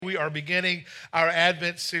we are beginning our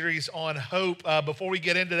Advent series on hope. Before we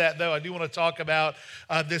get into that, though, I do want to talk about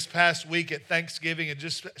this past week at Thanksgiving and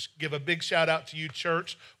just give a big shout out to you,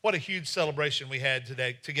 church. What a huge celebration we had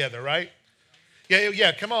today together, right?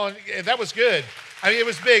 Yeah, come on. That was good. I mean, it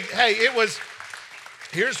was big. Hey,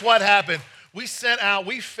 here's what happened. We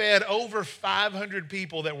fed over 500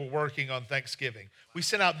 people that were working on Thanksgiving. We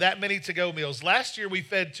sent out that many to-go meals. Last year, we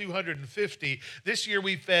fed 250. This year,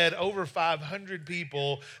 we fed over 500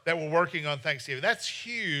 people that were working on Thanksgiving. That's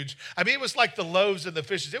huge. I mean, it was like the loaves and the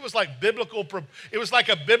fishes. It was like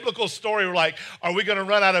a biblical story. We're like, are we going to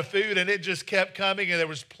run out of food? And it just kept coming, and there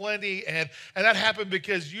was plenty. And that happened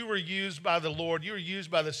because you were used by the Lord. You were used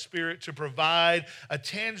by the Spirit to provide a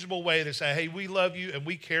tangible way to say, hey, we love you, and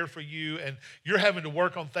we care for you, and you're having to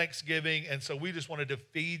work on Thanksgiving, and so we just wanted to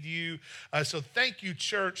feed you. So thank you,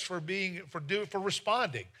 church, for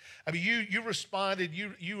responding. I mean, you responded,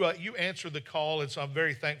 you answered the call, and so I'm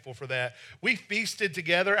very thankful for that. We feasted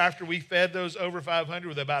together after we fed those over 500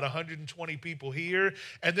 with about 120 people here,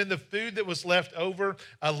 and then the food that was left over,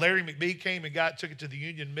 Larry McBee came and took it to the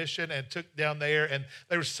Union Mission and took down there, and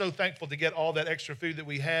they were so thankful to get all that extra food that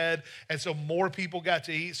we had, and so more people got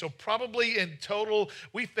to eat. So probably in total,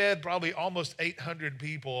 we fed probably almost 800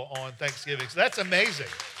 people on Thanksgiving. So that's amazing.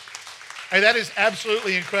 Hey, that is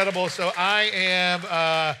absolutely incredible. So I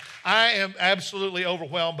am absolutely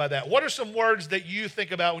overwhelmed by that. What are some words that you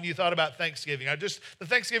think about when you thought about Thanksgiving? The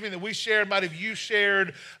Thanksgiving that we shared, might have you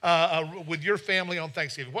shared with your family on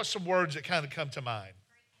Thanksgiving? What's some words that kind of come to mind?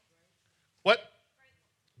 What?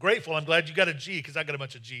 Grateful. I'm glad you got a G because I got a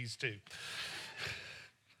bunch of G's too.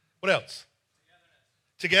 What else?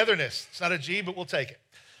 Togetherness. It's not a G, but we'll take it.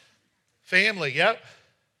 Family. Yep.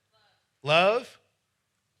 Love.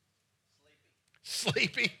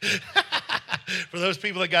 Sleepy. For those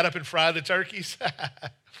people that got up and fried the turkeys.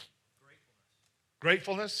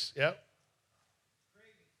 Gratefulness. Yep.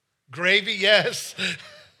 Gravy, yes.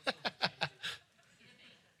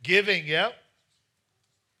 Giving, yep.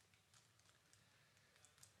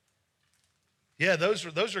 Yeah, those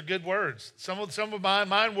are good words. Some of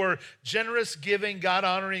mine were generous, giving,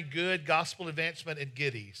 God-honoring, good, gospel advancement, and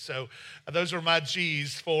giddy. So those are my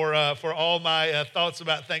G's for all my thoughts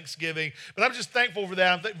about Thanksgiving. But I'm just thankful for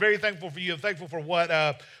that. I'm very thankful for you. I'm thankful for what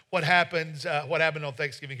happened on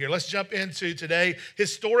Thanksgiving here. Let's jump into today.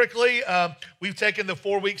 Historically, we've taken the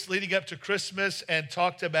 4 weeks leading up to Christmas and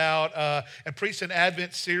talked about and preached an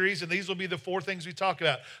Advent series, and these will be the 4 things we talk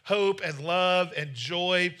about: hope and love and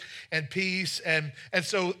joy and peace. And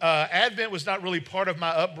so Advent was not really part of my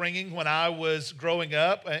upbringing when I was growing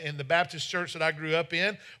up in the Baptist church that I grew up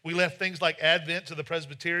in. We left things like Advent to the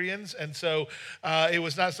Presbyterians, and so it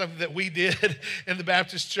was not something that we did in the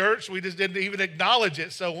Baptist church. We just didn't even acknowledge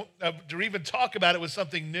it. So to even talk about it was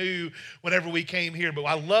something new whenever we came here. But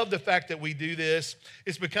I love the fact that we do this.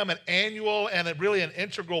 It's become an annual and really an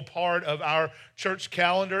integral part of our church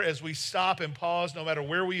calendar as we stop and pause no matter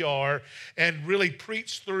where we are and really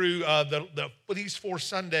preach through these 4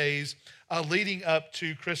 Sundays leading up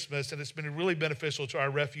to Christmas. And it's been really beneficial to our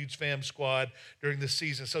Refuge Fam squad during this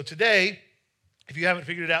season. So today, if you haven't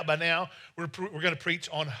figured it out by now, we're going to preach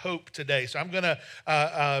on hope today. So I'm going to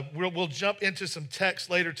we'll jump into some text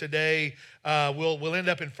later today. We'll end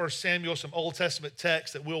up in 1 Samuel, some Old Testament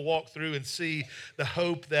text that we'll walk through and see the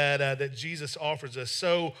hope that Jesus offers us.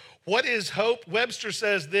 So what is hope? Webster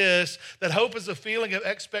says this, that hope is a feeling of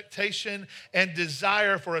expectation and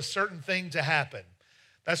desire for a certain thing to happen.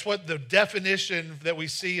 That's what the definition that we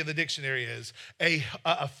see in the dictionary is,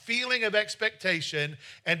 a feeling of expectation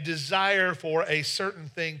and desire for a certain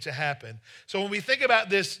thing to happen. So when we think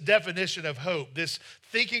about this definition of hope, this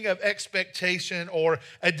thinking of expectation or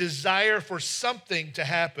a desire for something to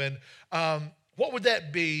happen, what would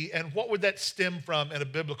that be and what would that stem from in a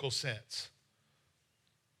biblical sense?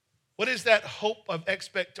 What is that hope of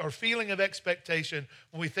or feeling of expectation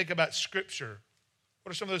when we think about Scripture?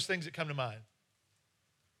 What are some of those things that come to mind?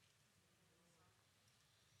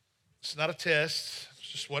 It's not a test. It's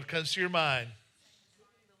just what comes to your mind.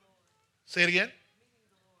 Say it again.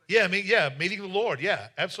 Meeting the Lord. Yeah,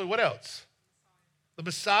 absolutely. What else? The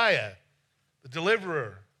Messiah, the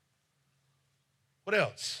deliverer. What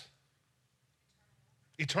else?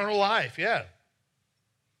 Eternal life. Yeah.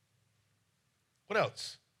 What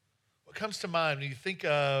else? What comes to mind when you think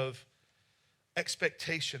of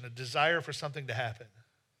expectation, a desire for something to happen?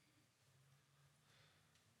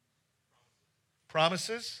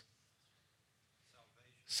 Promises.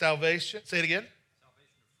 Salvation. Say it again.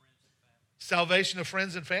 Salvation of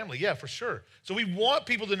friends and family, yeah, for sure. So we want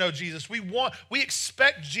people to know Jesus. We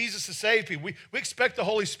expect Jesus to save people. We expect the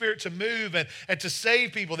Holy Spirit to move and to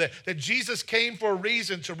save people, that Jesus came for a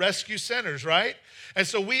reason to rescue sinners, right? And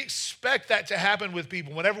so we expect that to happen with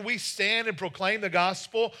people. Whenever we stand and proclaim the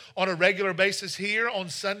gospel on a regular basis here on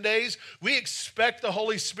Sundays, we expect the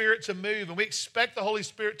Holy Spirit to move, and we expect the Holy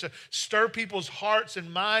Spirit to stir people's hearts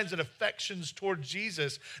and minds and affections toward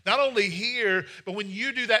Jesus. Not only here, but when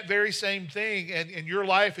you do that very same thing in your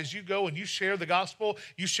life as you go and you share the gospel,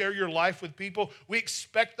 you share your life with people, we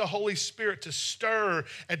expect the Holy Spirit to stir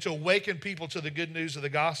and to awaken people to the good news of the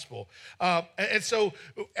gospel. And so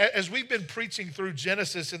as we've been preaching through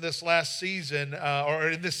Genesis in this last season, or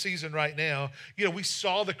in this season right now, we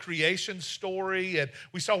saw the creation story, and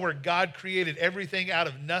we saw where God created everything out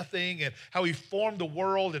of nothing, and how he formed the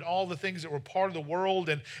world and all the things that were part of the world.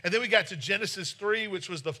 And then we got to Genesis 3, which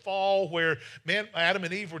was the fall, where Adam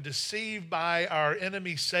and Eve were deceived by our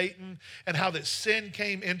enemy Satan, and how that sin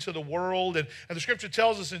came into the world. And the scripture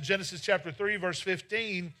tells us in Genesis chapter 3, verse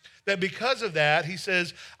 15, that because of that, he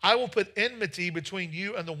says, I will put enmity between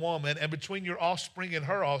you and the woman, and between your offspring and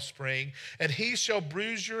her offspring, and he shall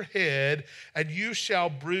bruise your head, and you shall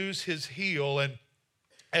bruise his heel. And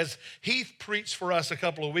as Heath preached for us a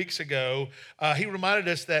couple of weeks ago, he reminded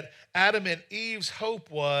us that Adam and Eve's hope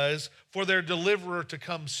was for their deliverer to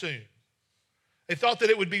come soon. They thought that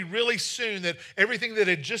it would be really soon, that everything that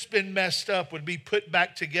had just been messed up would be put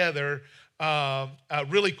back together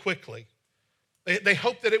really quickly. They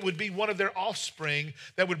hoped that it would be one of their offspring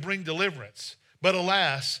that would bring deliverance. But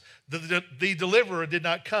alas, the deliverer did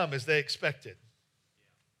not come as they expected.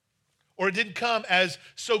 Or it didn't come as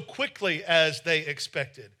so quickly as they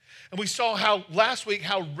expected. And we saw last week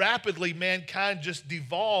how rapidly mankind just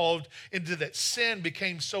devolved into that. Sin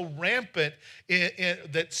became so rampant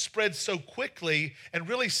that spread so quickly and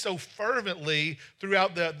really so fervently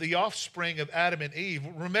throughout the offspring of Adam and Eve.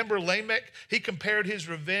 Remember Lamech? He compared his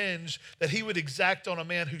revenge that he would exact on a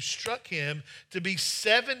man who struck him to be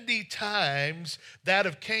 70 times that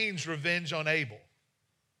of Cain's revenge on Abel.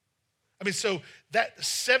 I mean, so that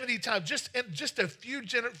 70 times, just a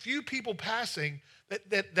few people passing,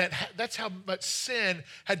 that's how much sin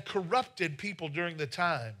had corrupted people during the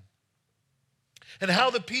time. And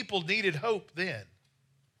how the people needed hope then.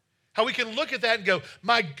 How we can look at that and go,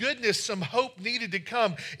 my goodness, some hope needed to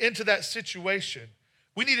come into that situation.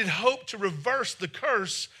 We needed hope to reverse the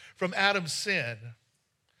curse from Adam's sin.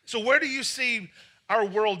 So where do you see our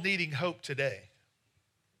world needing hope today?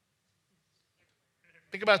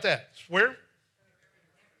 Think about that. Where?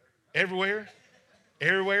 Everywhere?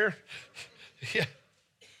 Everywhere? Yeah.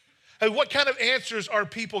 And what kind of answers are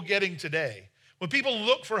people getting today? When people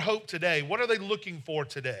look for hope today, what are they looking for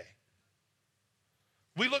today?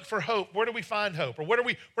 We look for hope. Where do we find hope? Or where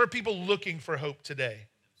are people looking for hope today?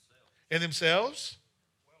 In themselves?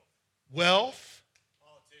 Wealth?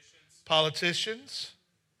 Politicians?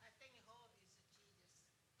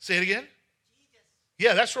 Say it again?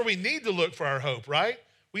 Yeah, that's where we need to look for our hope, right?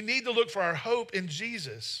 We need to look for our hope in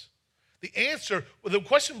Jesus. The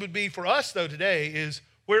question would be for us, though, today is,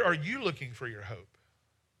 where are you looking for your hope?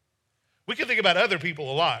 We can think about other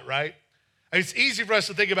people a lot, right? It's easy for us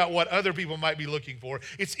to think about what other people might be looking for.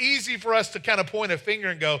 It's easy for us to kind of point a finger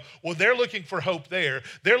and go, well, they're looking for hope there.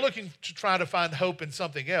 They're looking to try to find hope in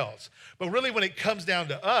something else. But really, when it comes down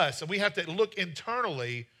to us, and we have to look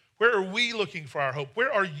internally, where are we looking for our hope?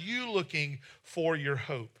 Where are you looking for your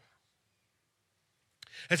hope?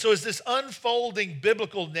 And so as this unfolding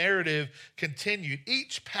biblical narrative continued,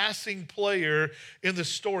 each passing player in the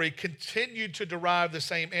story continued to derive the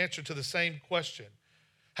same answer to the same question.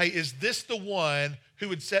 Hey, is this the one who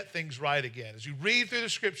would set things right again? As you read through the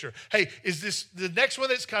scripture, hey, is this the next one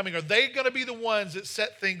that's coming? Are they going to be the ones that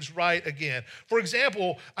set things right again? For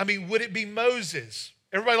example, would it be Moses?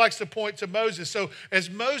 Everybody likes to point to Moses. So as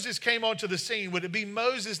Moses came onto the scene, would it be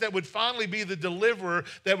Moses that would finally be the deliverer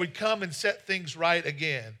that would come and set things right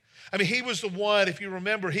again? He was the one, if you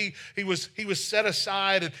remember, he was set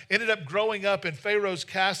aside and ended up growing up in Pharaoh's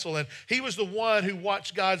castle. And he was the one who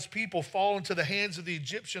watched God's people fall into the hands of the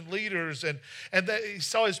Egyptian leaders. And he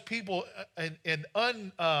saw his people in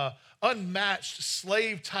unmatched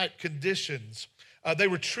slave-type conditions. They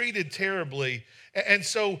were treated terribly. And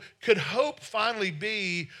so could hope finally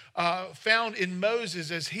be found in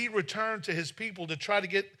Moses as he returned to his people to try to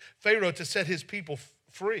get Pharaoh to set his people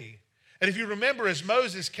free? And if you remember, as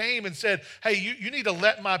Moses came and said, hey, you need to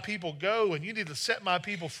let my people go and you need to set my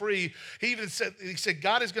people free, he said,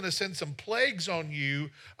 God is going to send some plagues on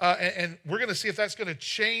you and we're going to see if that's going to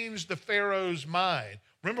change the Pharaoh's mind.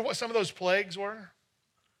 Remember what some of those plagues were?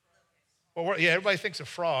 Well, yeah, everybody thinks of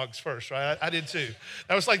frogs first, right? I did too.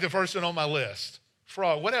 That was like the first one on my list.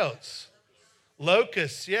 Frog. What else?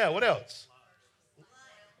 Locusts. Yeah, what else?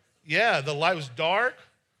 Yeah, the light was dark.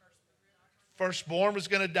 Firstborn was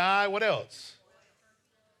going to die. What else?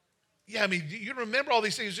 Yeah, I mean, you remember all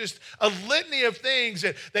these things, just a litany of things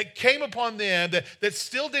that came upon them that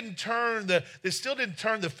still didn't turn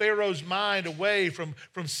the Pharaoh's mind away from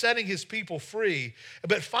setting his people free.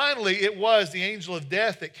 But finally, it was the angel of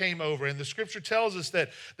death that came over. And the scripture tells us that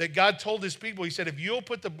God told his people, he said, if you'll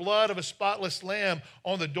put the blood of a spotless lamb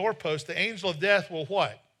on the doorpost, the angel of death will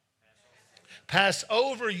what? Pass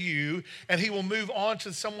over you, and he will move on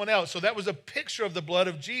to someone else. So that was a picture of the blood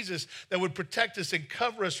of Jesus that would protect us and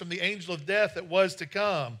cover us from the angel of death that was to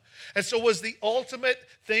come. And so was the ultimate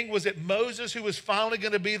thing, was it Moses who was finally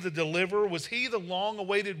going to be the deliverer? Was he the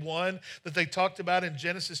long-awaited one that they talked about in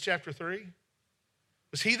Genesis chapter 3?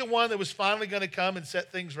 Was he the one that was finally going to come and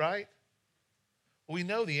set things right? We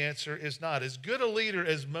know the answer is not. As good a leader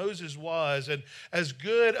as Moses was, and as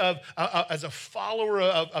good as a follower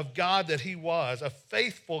of God that he was, a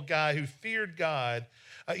faithful guy who feared God,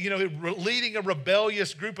 leading a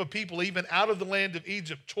rebellious group of people even out of the land of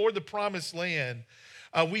Egypt toward the promised land,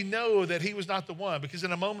 we know that he was not the one, because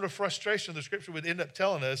in a moment of frustration, the scripture would end up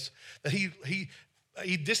telling us that he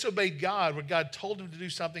disobeyed God when God told him to do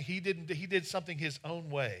something. He did something his own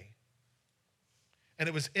way. And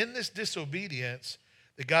it was in this disobedience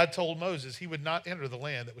that God told Moses he would not enter the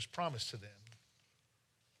land that was promised to them.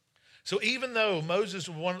 So even though Moses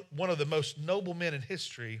was one of the most noble men in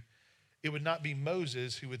history, it would not be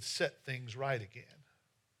Moses who would set things right again.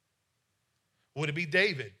 Would it be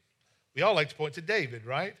David? We all like to point to David,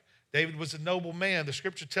 right? David was a noble man. The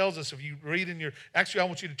scripture tells us, if you read actually I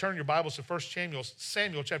want you to turn your Bibles to 1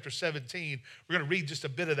 Samuel chapter 17. We're going to read just a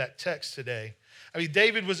bit of that text today. I mean,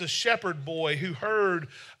 David was a shepherd boy who heard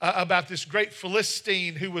about this great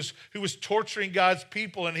Philistine who was torturing God's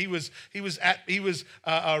people, and he was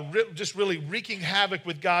just really wreaking havoc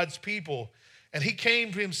with God's people. And he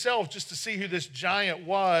came to himself just to see who this giant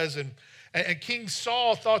was. And King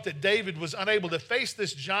Saul thought that David was unable to face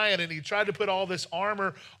this giant, and he tried to put all this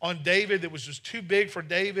armor on David that was just too big for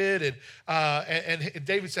David. And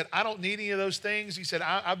David said, I don't need any of those things. He said,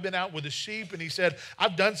 I've been out with the sheep, and he said,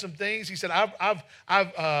 I've done some things. He said,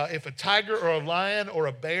 if a tiger or a lion or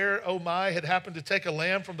a bear, oh my, had happened to take a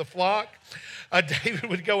lamb from the flock, David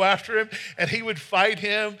would go after him, and he would fight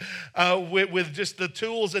him with just the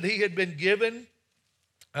tools that he had been given.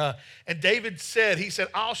 And David said,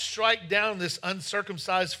 I'll strike down this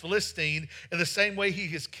uncircumcised Philistine in the same way he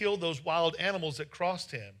has killed those wild animals that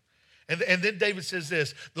crossed him. And then David says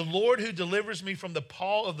this, the Lord who delivers me from the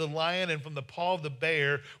paw of the lion and from the paw of the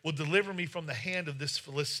bear will deliver me from the hand of this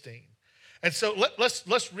Philistine. And so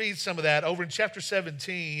let's read some of that over in chapter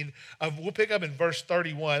 17. We'll pick up in verse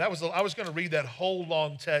 31. I was going to read that whole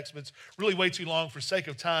long text, but it's really way too long for sake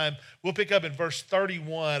of time. We'll pick up in verse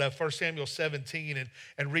 31 of 1 Samuel 17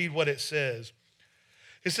 and read what it says.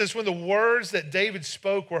 It says, when the words that David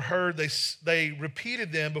spoke were heard, they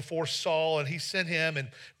repeated them before Saul, and he sent him. And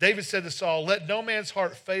David said to Saul, let no man's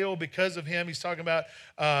heart fail because of him. He's talking about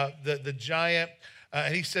the giant.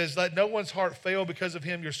 And he says, let no one's heart fail because of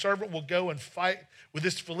him. Your servant will go and fight with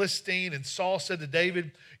this Philistine. And Saul said to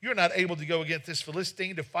David, you're not able to go against this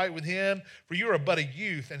Philistine to fight with him, for you are but a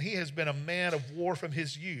youth, and he has been a man of war from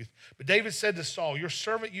his youth. But David said to Saul, your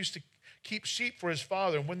servant used to keep sheep for his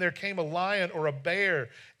father. And when there came a lion or a bear,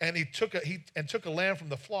 and he took a lamb from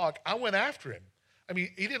the flock, I went after him. I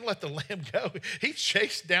mean, he didn't let the lamb go. He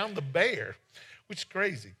chased down the bear, which is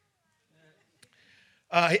crazy.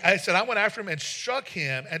 I said, I went after him and struck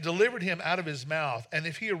him and delivered him out of his mouth. And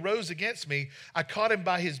if he arose against me, I caught him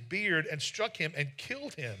by his beard and struck him and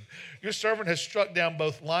killed him. Your servant has struck down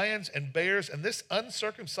both lions and bears, and this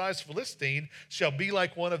uncircumcised Philistine shall be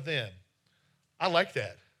like one of them. I like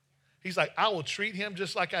that. He's like, I will treat him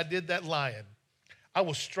just like I did that lion. I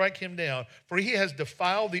will strike him down, for he has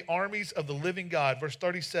defiled the armies of the living God. Verse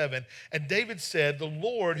 37, and David said, the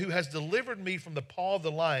Lord who has delivered me from the paw of the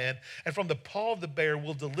lion and from the paw of the bear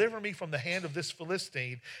will deliver me from the hand of this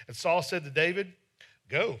Philistine. And Saul said to David,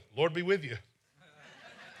 go, Lord be with you.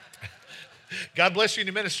 God bless you in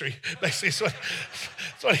your ministry. Basically,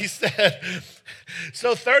 that's what he said.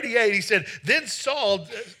 So 38, he said, then Saul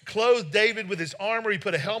clothed David with his armor. He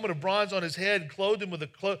put a helmet of bronze on his head and clothed him with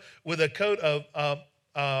a coat of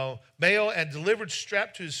mail, and delivered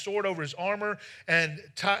strapped to his sword over his armor, and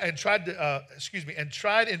tried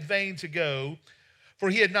in vain to go, for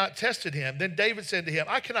he had not tested him. Then David said to him,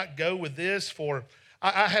 I cannot go with this, for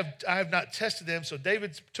I have not tested them. So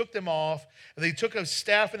David took them off, and he took a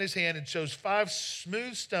staff in his hand and chose 5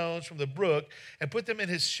 smooth stones from the brook and put them in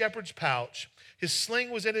his shepherd's pouch. His sling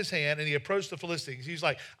was in his hand, and he approached the Philistines. He's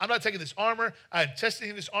like, I'm not taking this armor. I'm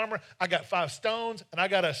testing this armor. I got 5 stones, and I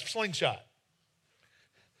got a slingshot.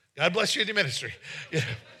 God bless you in your ministry. Yeah.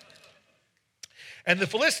 And the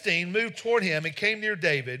Philistine moved toward him and came near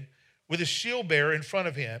David with his shield bearer in front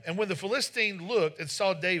of him. And when the Philistine looked and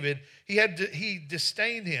saw David, he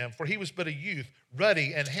disdained him, for he was but a youth,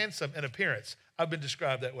 ruddy and handsome in appearance. I've been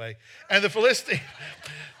described that way. And the Philistine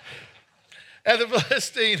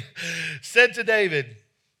said to David,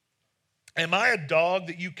 am I a dog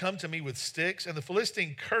that you come to me with sticks? And the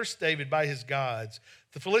Philistine cursed David by his gods.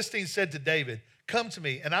 The Philistine said to David, come to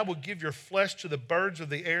me, and I will give your flesh to the birds of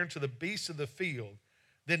the air and to the beasts of the field.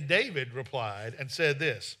 Then David replied and said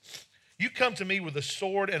this, you come to me with a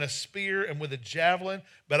sword and a spear and with a javelin,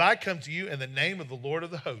 but I come to you in the name of the Lord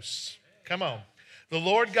of the hosts. Come on. The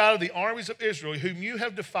Lord God of the armies of Israel, whom you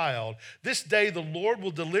have defiled, this day the Lord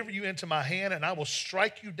will deliver you into my hand, and I will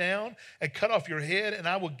strike you down and cut off your head, and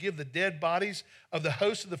I will give the dead bodies of the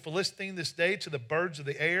host of the Philistine this day to the birds of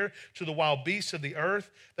the air, to the wild beasts of the earth,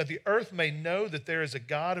 that the earth may know that there is a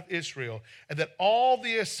God of Israel, and that all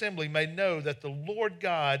the assembly may know that the Lord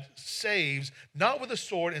God saves, not with a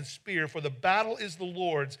sword and spear, for the battle is the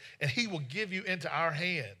Lord's, and he will give you into our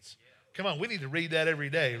hands. Come on, we need to read that every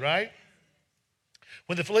day, right?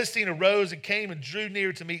 When the Philistine arose and came and drew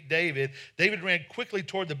near to meet David, David ran quickly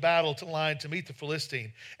toward the battle line to meet the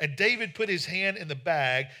Philistine. And David put his hand in the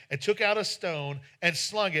bag and took out a stone and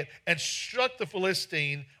slung it and struck the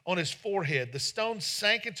Philistine on his forehead. The stone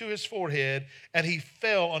sank into his forehead, and he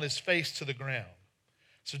fell on his face to the ground.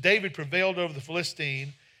 So David prevailed over the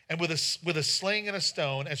Philistine and with a sling and a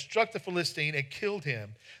stone, and struck the Philistine and killed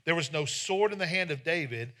him. There was no sword in the hand of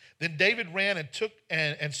David. Then David ran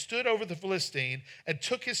and stood over the Philistine and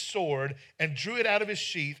took his sword and drew it out of his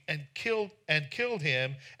sheath and killed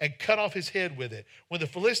him and cut off his head with it. When the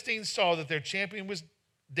Philistines saw that their champion was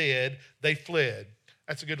dead, they fled.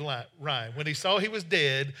 That's a good rhyme. When he saw he was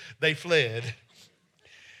dead, they fled.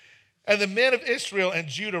 And the men of Israel and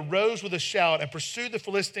Judah rose with a shout and pursued the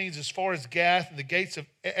Philistines as far as Gath and the gates of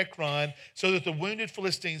Ekron, so that the wounded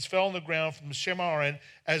Philistines fell on the ground from Shemaron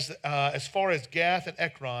as far as Gath and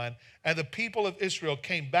Ekron. And the people of Israel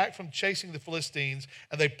came back from chasing the Philistines,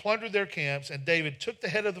 and they plundered their camps. And David took the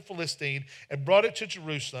head of the Philistine and brought it to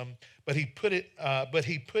Jerusalem, but he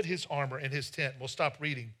put his armor in his tent. We'll stop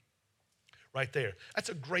reading right there. That's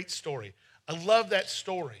a great story. I love that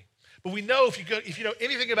story. But we know if you know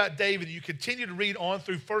anything about David, you continue to read on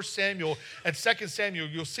through 1 Samuel and 2 Samuel,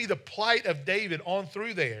 you'll see the plight of David on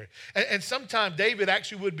through there. And sometime David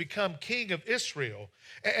actually would become king of Israel.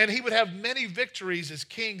 And he would have many victories as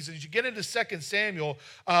kings. As you get into 2 Samuel,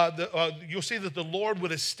 you'll see that the Lord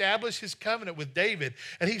would establish his covenant with David.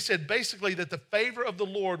 And he said basically that the favor of the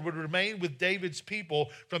Lord would remain with David's people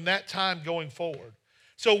from that time going forward.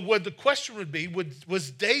 So what the question would be,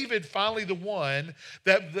 was David finally the one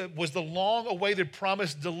that was the long-awaited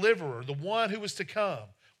promised deliverer, the one who was to come?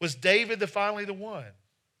 Was David finally the one?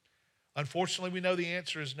 Unfortunately, we know the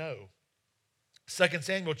answer is no. 2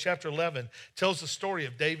 Samuel chapter 11 tells the story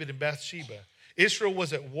of David and Bathsheba. Israel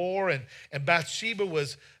was at war, and Bathsheba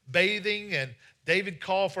was bathing, and David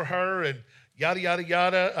called for her, and yada, yada,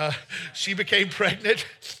 yada. She became pregnant.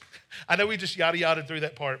 I know we just yada, yada through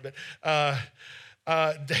that part, but...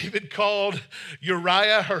 David called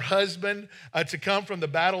Uriah, her husband, to come from the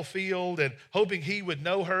battlefield and hoping he would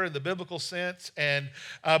know her in the biblical sense.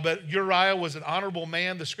 But Uriah was an honorable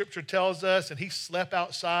man, the scripture tells us, and he slept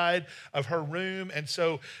outside of her room. And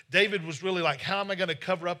so David was really like, how am I going to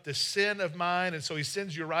cover up this sin of mine? And so he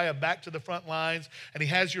sends Uriah back to the front lines, and he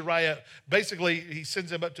has Uriah, he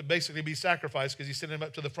sends him up to basically be sacrificed because he sent him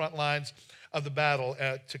up to the front lines of the battle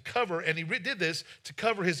to cover, and he did this to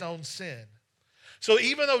cover his own sin. So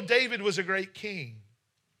even though David was a great king,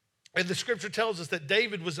 and the scripture tells us that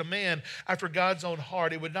David was a man after God's own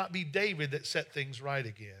heart, it would not be David that set things right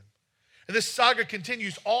again. And this saga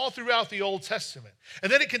continues all throughout the Old Testament.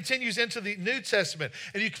 And then it continues into the New Testament.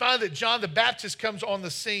 And you find that John the Baptist comes on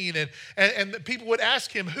the scene, and the people would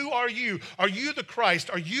ask him, who are you? Are you the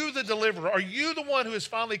Christ? Are you the deliverer? Are you the one who has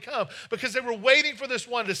finally come? Because they were waiting for this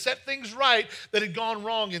one to set things right that had gone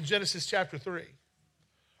wrong in Genesis chapter 3.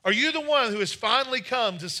 Are you the one who has finally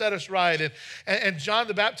come to set us right? And John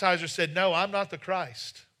the Baptizer said, no, I'm not the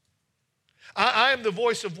Christ. I am the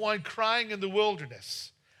voice of one crying in the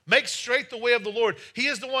wilderness. Make straight the way of the Lord. He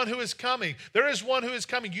is the one who is coming. There is one who is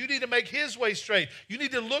coming. You need to make his way straight. You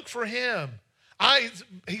need to look for him.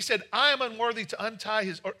 He said, I am unworthy to untie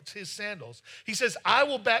his sandals. He says, I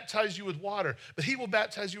will baptize you with water, but he will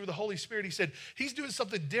baptize you with the Holy Spirit. He said, he's doing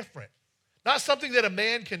something different, not something that a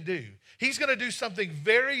man can do. He's going to do something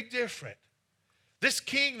very different. This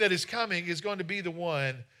king that is coming is going to be the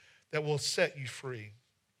one that will set you free.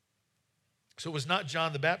 So it was not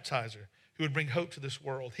John the Baptizer who would bring hope to this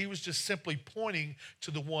world. He was just simply pointing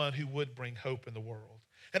to the one who would bring hope in the world.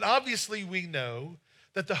 And obviously we know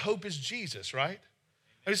that the hope is Jesus, right?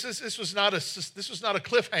 This was not a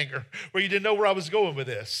cliffhanger where you didn't know where I was going with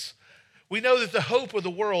this. We know that the hope of the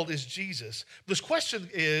world is Jesus. This question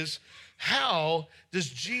is, how does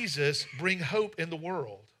Jesus bring hope in the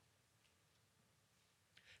world?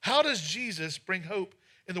 How does Jesus bring hope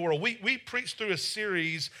in the world? We preached through a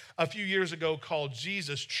series a few years ago called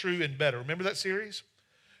Jesus, True and Better. Remember that series?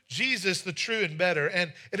 Jesus, the true and better.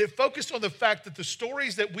 And it focused on the fact that the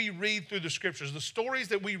stories that we read through the scriptures, the stories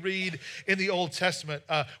that we read in the Old Testament,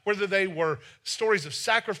 whether they were stories of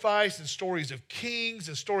sacrifice and stories of kings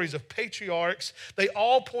and stories of patriarchs, they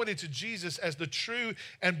all pointed to Jesus as the true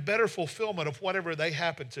and better fulfillment of whatever they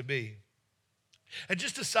happened to be. And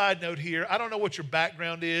just a side note here, I don't know what your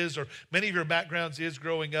background is, or many of your backgrounds is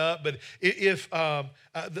growing up, but if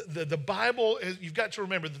the Bible, you've got to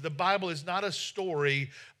remember that the Bible is not a story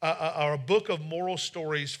or a book of moral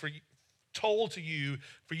stories told to you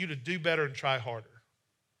for you to do better and try harder.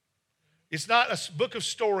 It's not a book of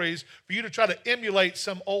stories for you to try to emulate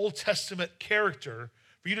some Old Testament character,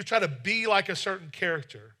 for you to try to be like a certain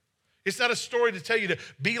character. It's not a story to tell you to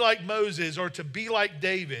be like Moses or to be like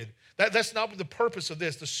David. That's not the purpose of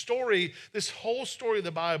this. This whole story of the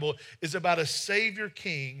Bible is about a Savior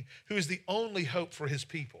King who is the only hope for his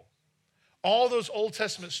people. All those Old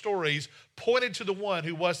Testament stories pointed to the one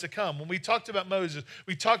who was to come. When we talked about Moses,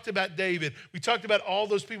 we talked about David, we talked about all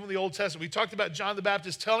those people in the Old Testament, we talked about John the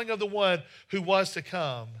Baptist telling of the one who was to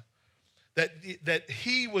come, that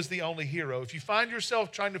he was the only hero. If you find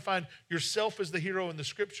yourself trying to find yourself as the hero in the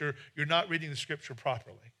Scripture, you're not reading the Scripture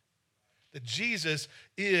properly. That Jesus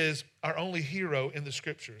is our only hero in the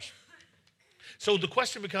Scriptures. So the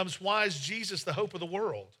question becomes, why is Jesus the hope of the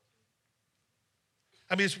world?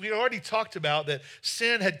 I mean, as we already talked about, that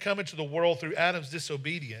sin had come into the world through Adam's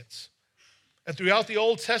disobedience. And throughout the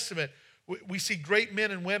Old Testament, we see great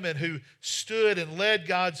men and women who stood and led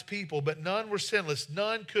God's people, but none were sinless.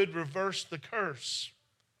 None could reverse the curse.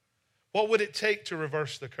 What would it take to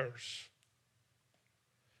reverse the curse?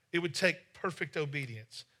 It would take perfect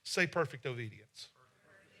obedience. Say perfect obedience.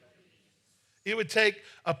 It would take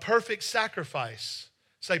a perfect sacrifice.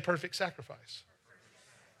 Say perfect sacrifice.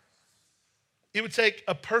 It would take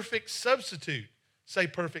a perfect substitute. Say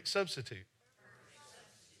perfect substitute.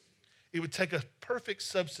 It would take a perfect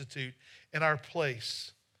substitute in our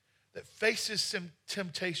place that faces some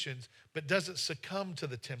temptations but doesn't succumb to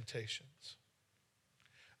the temptations.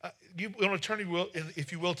 You want to turn,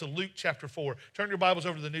 if you will, to Luke chapter 4. Turn your Bibles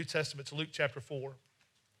over to the New Testament to Luke chapter 4.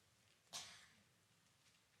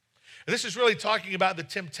 And this is really talking about the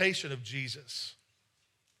temptation of Jesus.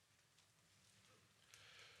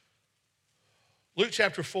 Luke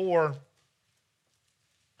chapter 4,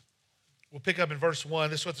 we'll pick up in verse 1.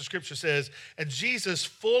 This is what the scripture says. And Jesus,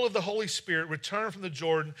 full of the Holy Spirit, returned from the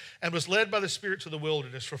Jordan and was led by the Spirit to the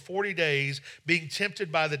wilderness for 40 days, being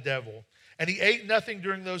tempted by the devil. And he ate nothing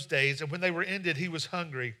during those days, and when they were ended, he was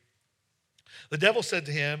hungry. The devil said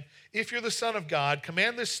to him, if you're the Son of God,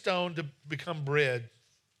 command this stone to become bread.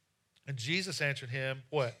 And Jesus answered him,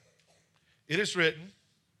 what? It is written,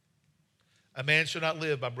 a man shall not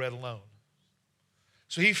live by bread alone.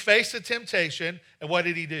 So he faced the temptation, and what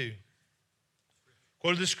did he do?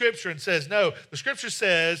 Quoted the scripture and says, no, the scripture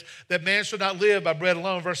says that man shall not live by bread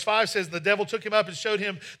alone. Verse 5 says, the devil took him up and showed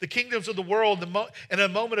him the kingdoms of the world. And in a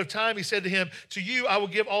moment of time, he said to him, to you I will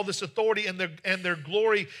give all this authority and their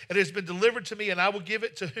glory. It has been delivered to me, and I will give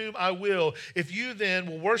it to whom I will. If you then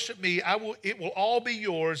will worship me, it will all be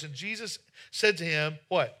yours. And Jesus said to him,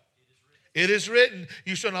 what? It is written,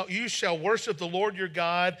 you shall worship the Lord your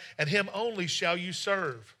God, and him only shall you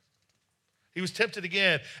serve. He was tempted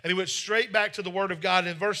again, and he went straight back to the word of God.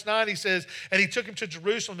 In verse 9, he says, and he took him to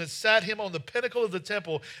Jerusalem and sat him on the pinnacle of the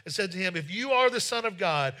temple and said to him, if you are the Son of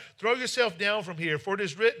God, throw yourself down from here, for it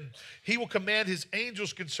is written, he will command his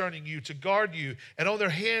angels concerning you to guard you, and on their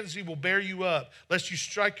hands he will bear you up, lest you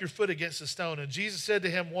strike your foot against a stone. And Jesus said to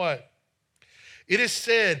him, what? It is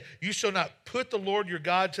said, you shall not put the Lord your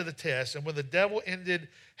God to the test. And when the devil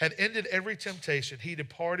had ended every temptation, he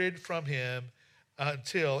departed from him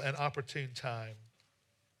until an opportune time.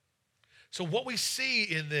 So what we see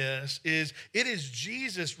in this is it is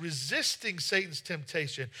Jesus resisting Satan's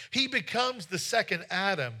temptation. He becomes the second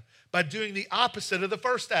Adam by doing the opposite of the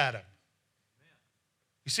first Adam.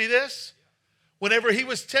 You see this? Whenever he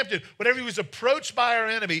was tempted, whenever he was approached by our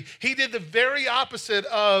enemy, he did the very opposite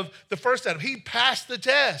of the first Adam. He passed the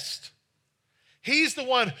test. He's the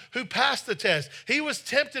one who passed the test. He was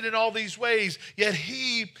tempted in all these ways, yet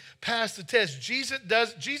he passed the test.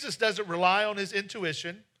 Jesus doesn't rely on his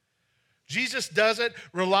intuition. Jesus doesn't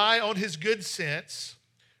rely on his good sense.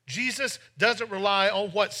 Jesus doesn't rely on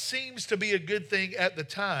what seems to be a good thing at the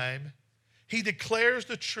time. He declares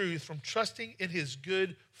the truth from trusting in his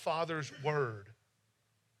good Father's word.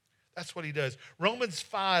 That's what he does. Romans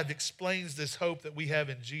 5 explains this hope that we have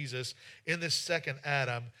in Jesus in this second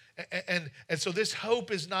Adam. And so this hope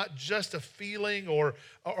is not just a feeling or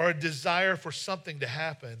a desire for something to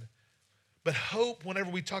happen. But hope, whenever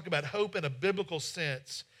we talk about hope in a biblical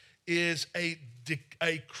sense, is a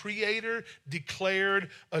creator-declared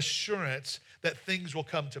assurance that things will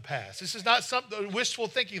come to pass. This is not wishful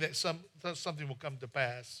thinking that something will come to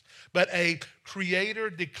pass, but a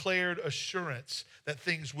creator-declared assurance that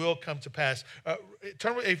things will come to pass.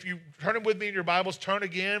 If you turn with me in your Bibles, turn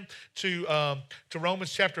again to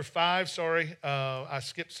Romans chapter 5. Sorry, I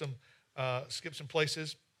skipped some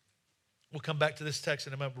places. We'll come back to this text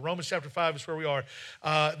in a moment. Romans chapter 5 is where we are.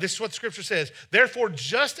 This is what Scripture says. Therefore,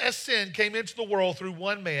 just as sin came into the world through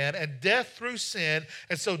one man, and death through sin,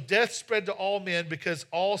 and so death spread to all men because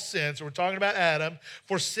all sin. So we're talking about Adam.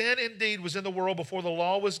 For sin indeed was in the world before the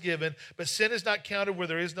law was given, but sin is not counted where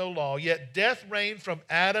there is no law. Yet death reigned from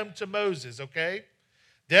Adam to Moses, okay?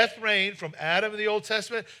 Death reigned from Adam in the Old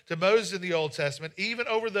Testament to Moses in the Old Testament, even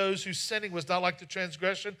over those whose sinning was not like the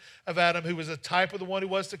transgression of Adam, who was a type of the one who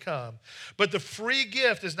was to come. But the free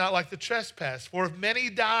gift is not like the trespass. For if many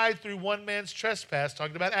died through one man's trespass,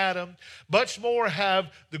 talking about Adam, much more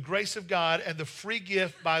have the grace of God and the free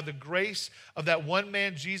gift by the grace of that one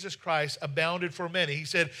man, Jesus Christ, abounded for many. He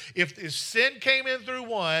said, if sin came in through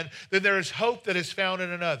one, then there is hope that is found in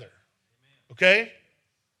another. Okay?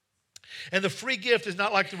 And the free gift is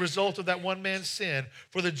not like the result of that one man's sin.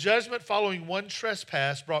 For the judgment following one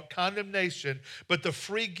trespass brought condemnation, but the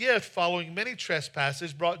free gift following many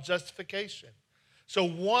trespasses brought justification. So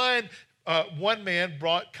one man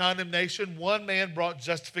brought condemnation, one man brought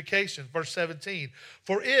justification. Verse 17,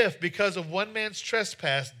 for if, because of one man's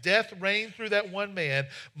trespass, death reigned through that one man,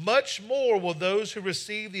 much more will those who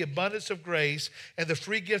receive the abundance of grace and the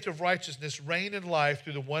free gift of righteousness reign in life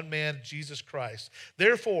through the one man, Jesus Christ.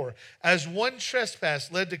 Therefore, as one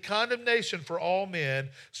trespass led to condemnation for all men,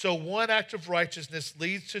 so one act of righteousness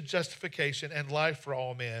leads to justification and life for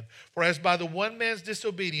all men. For as by the one man's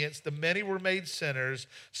disobedience the many were made sinners,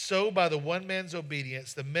 so by the one man's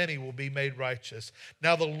obedience the many will be made righteous.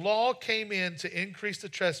 Now the law came in to increase the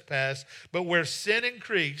trespass, but where sin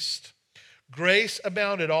increased, grace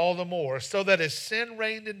abounded all the more, so that as sin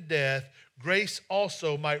reigned in death, grace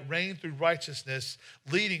also might reign through righteousness,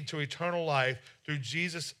 leading to eternal life through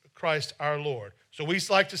Jesus Christ our Lord. So we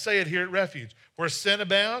like to say it here at Refuge. Where sin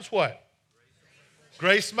abounds, what?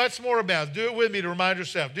 Grace much more abounds. Do it with me to remind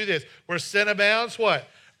yourself. Do this. Where sin abounds, what?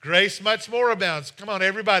 Grace much more abounds. Come on,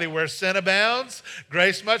 everybody. Where sin abounds,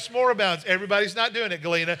 grace much more abounds. Everybody's not doing it,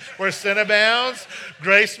 Galena. Where sin abounds,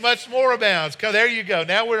 grace much more abounds. Come, there you go.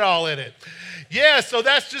 Now we're all in it. Yeah, so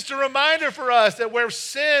that's just a reminder for us that where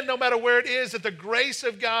sin, no matter where it is, that the grace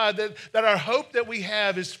of God, that our hope that we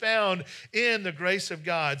have is found in the grace of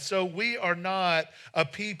God. So we are not a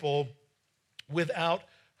people without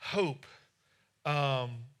hope.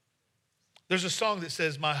 There's a song that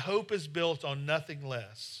says, my hope is built on nothing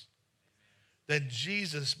less than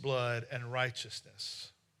Jesus' blood and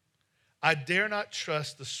righteousness. I dare not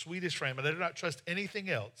trust the sweetest frame. I dare not trust anything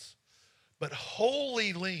else, but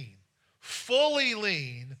fully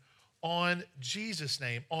lean on Jesus'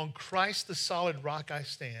 name. On Christ the solid rock I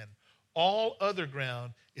stand. All other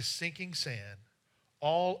ground is sinking sand.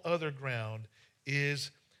 All other ground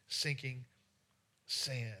is sinking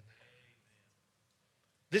sand.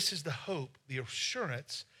 This is the hope, the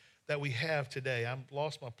assurance that we have today. I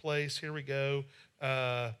lost my place. Here we go.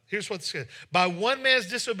 Here's what it says. By one man's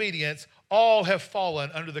disobedience, all have fallen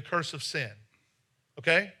under the curse of sin.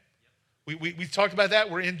 Okay? We talked about that.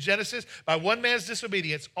 We're in Genesis. By one man's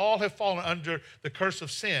disobedience, all have fallen under the curse of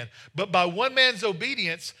sin. But by one man's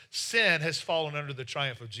obedience, sin has fallen under the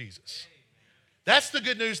triumph of Jesus. That's the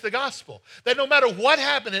good news of the gospel. That no matter what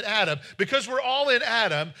happened in Adam, because we're all in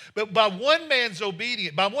Adam, but by one man's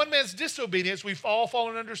disobedience, we've all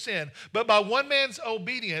fallen under sin. But by one man's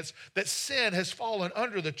obedience, that sin has fallen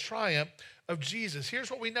under the triumph of Jesus. Here's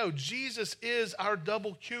what we know. Jesus is our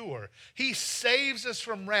double cure. He saves us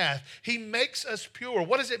from wrath. He makes us pure.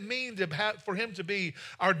 What does it mean for him to be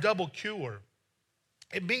our double cure?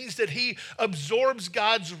 It means that he absorbs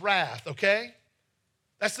God's wrath, okay?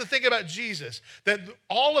 That's the thing about Jesus, that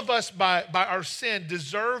all of us by our sin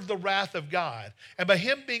deserve the wrath of God. And by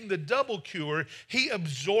him being the double cure, he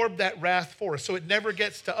absorbed that wrath for us, so it never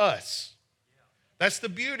gets to us. That's the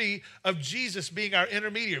beauty of Jesus being our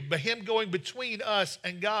intermediary, by him going between us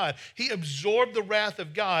and God. He absorbed the wrath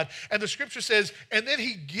of God. And the scripture says, and then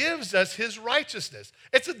he gives us his righteousness.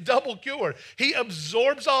 It's a double cure. He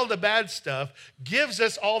absorbs all the bad stuff, gives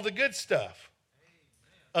us all the good stuff.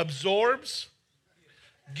 Absorbs,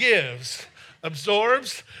 gives.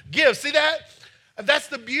 Absorbs, gives. See that? That's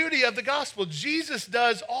the beauty of the gospel. Jesus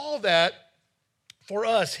does all that for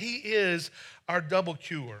us. He is our double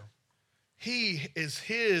cure.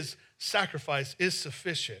 His sacrifice is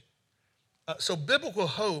sufficient. So biblical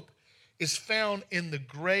hope is found in the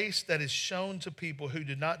grace that is shown to people who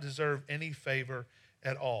do not deserve any favor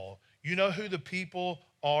at all. You know who the people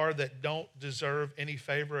are that don't deserve any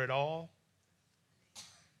favor at all?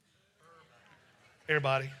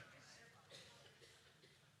 Everybody.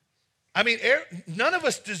 I mean, none of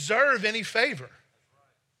us deserve any favor.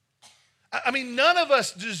 I mean, none of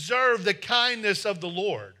us deserve the kindness of the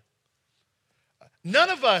Lord.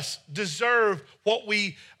 None of us deserve what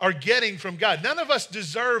we are getting from God. None of us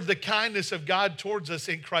deserve the kindness of God towards us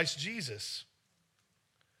in Christ Jesus.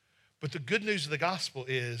 But the good news of the gospel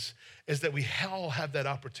is that we all have that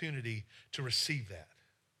opportunity to receive that.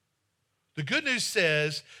 The good news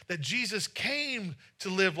says that Jesus came to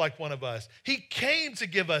live like one of us. He came to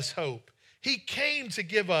give us hope. He came to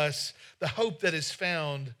give us the hope that is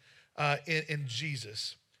found in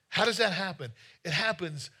Jesus. How does that happen? It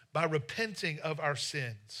happens by repenting of our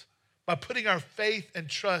sins, by putting our faith and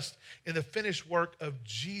trust in the finished work of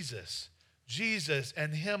Jesus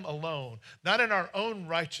and him alone, not in our own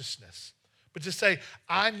righteousness, but to say,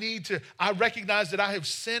 I recognize that I have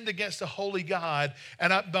sinned against a holy God,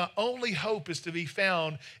 and my only hope is to be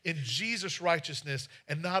found in Jesus' righteousness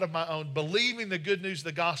and not of my own. Believing the good news of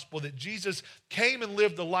the gospel, that Jesus came and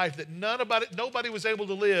lived the life that nobody was able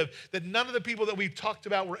to live, that none of the people that we've talked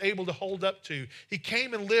about were able to hold up to. He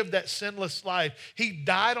came and lived that sinless life. He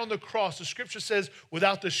died on the cross. The scripture says,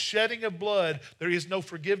 without the shedding of blood, there is no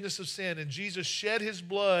forgiveness of sin. And Jesus shed his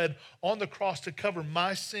blood on the cross to cover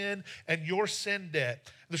my sin and your sin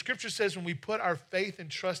debt. The scripture says when we put our faith and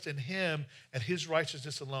trust in him and his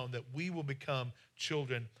righteousness alone, that we will become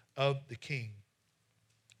children of the King.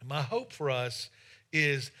 And my hope for us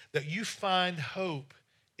is that you find hope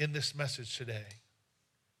in this message today.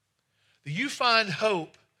 That you find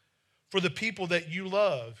hope for the people that you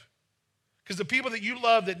love. Because the people that you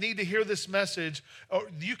love that need to hear this message, or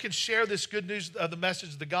you can share this good news of the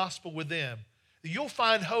message of the gospel with them. You'll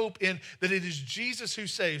find hope in that it is Jesus who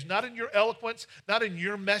saves, not in your eloquence, not in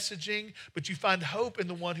your messaging, but you find hope in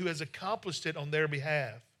the one who has accomplished it on their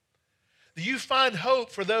behalf. That you find hope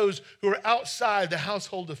for those who are outside the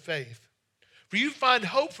household of faith. For you find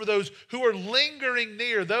hope for those who are lingering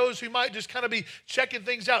near, those who might just kind of be checking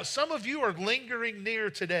things out. Some of you are lingering near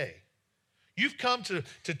today. You've come to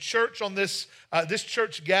church on this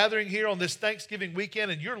church gathering here on this Thanksgiving weekend,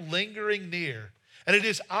 and you're lingering near. And it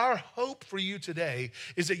is our hope for you today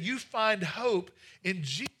is that you find hope in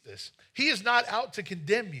Jesus. He is not out to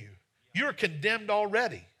condemn you. You're condemned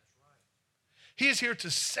already. He is here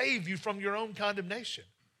to save you from your own condemnation,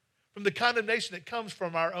 from the condemnation that comes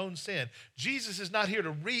from our own sin. Jesus is not here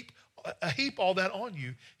to heap all that on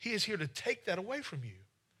you. He is here to take that away from you.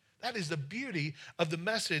 That is the beauty of the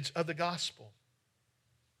message of the gospel.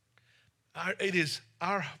 I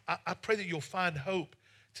pray that you'll find hope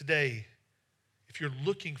today if you're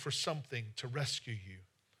looking for something to rescue you.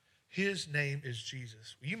 His name is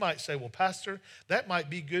Jesus. You might say, well, Pastor, that might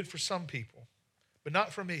be good for some people, but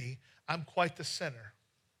not for me. I'm quite the sinner.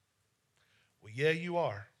 Well, yeah, you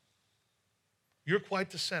are. You're quite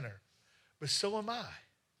the sinner, but so am I.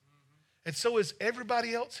 And so is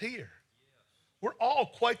everybody else here. We're all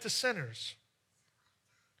quite the sinners,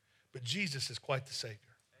 but Jesus is quite the Savior.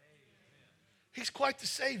 He's quite the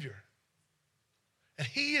Savior. And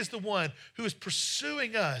he is the one who is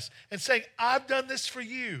pursuing us and saying, I've done this for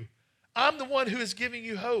you. I'm the one who is giving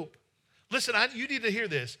you hope. Listen, you need to hear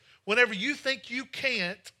this. Whenever you think you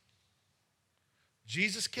can't,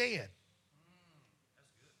 Jesus can.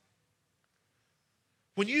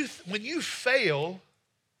 When you fail,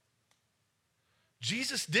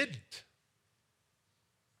 Jesus didn't.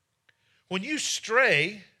 When you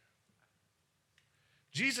stray,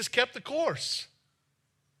 Jesus kept the course.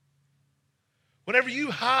 Whenever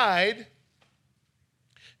you hide,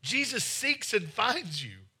 Jesus seeks and finds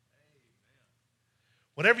you.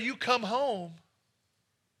 Whenever you come home,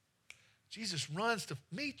 Jesus runs to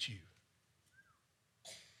meet you.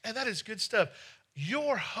 And that is good stuff.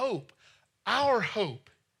 Your hope, our hope,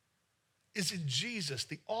 is in Jesus,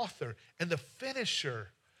 the author and the finisher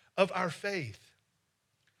of our faith.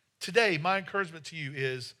 Today, my encouragement to you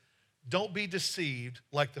is don't be deceived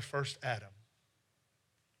like the first Adam.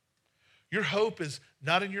 Your hope is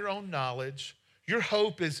not in your own knowledge. Your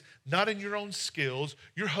hope is not in your own skills.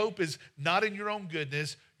 Your hope is not in your own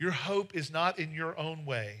goodness. Your hope is not in your own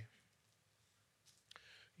way.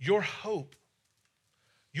 Your hope,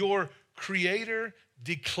 your Creator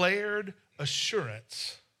declared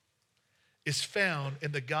assurance, is found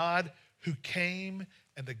in the God who came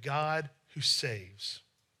and the God who saves.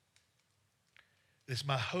 It is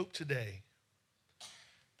my hope today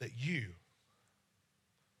that you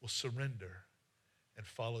will surrender and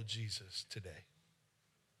follow Jesus today.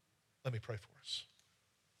 Let me pray for us.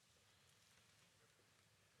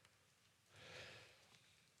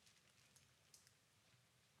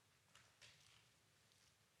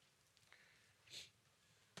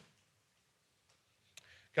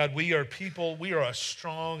 God, we are people, we are a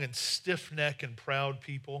strong and stiff-necked and proud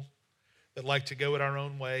people that like to go it our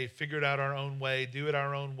own way, figure it out our own way, do it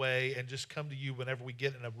our own way, and just come to you whenever we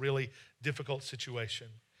get in a really difficult situation.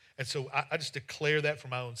 And so I just declare that for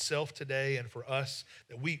my own self today and for us,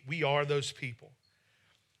 that we are those people.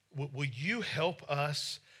 Will you help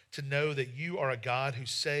us to know that you are a God who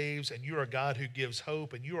saves, and you are a God who gives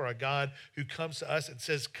hope, and you are a God who comes to us and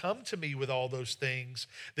says, come to me with all those things,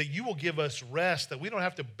 that you will give us rest, that we don't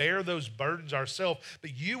have to bear those burdens ourselves,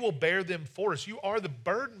 but you will bear them for us. You are the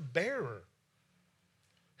burden bearer.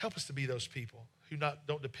 Help us to be those people who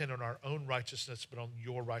don't depend on our own righteousness, but on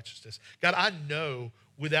your righteousness. God, I know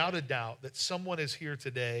without a doubt that someone is here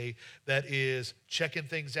today that is checking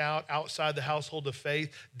things out outside the household of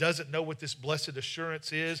faith, doesn't know what this blessed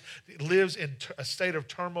assurance is, lives in a state of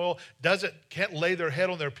turmoil, can't lay their head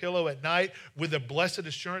on their pillow at night with a blessed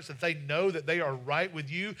assurance that they know that they are right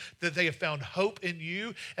with you, that they have found hope in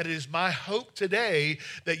you. And it is my hope today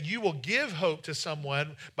that you will give hope to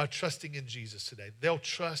someone by trusting in Jesus today. They'll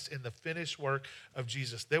trust in the finished work of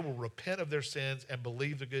Jesus. They will repent of their sins and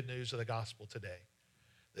believe the good news of the gospel today.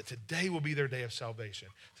 That today will be their day of salvation.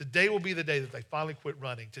 Today will be the day that they finally quit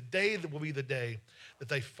running. Today will be the day that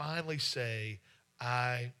they finally say,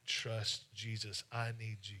 I trust Jesus. I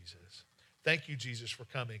need Jesus. Thank you, Jesus, for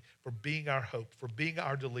coming, for being our hope, for being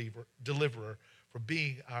our deliverer, for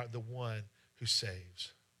being the one who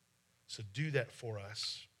saves. So do that for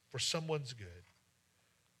us, for someone's good,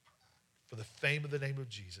 for the fame of the name of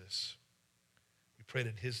Jesus. We pray it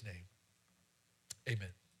in his name.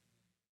 Amen.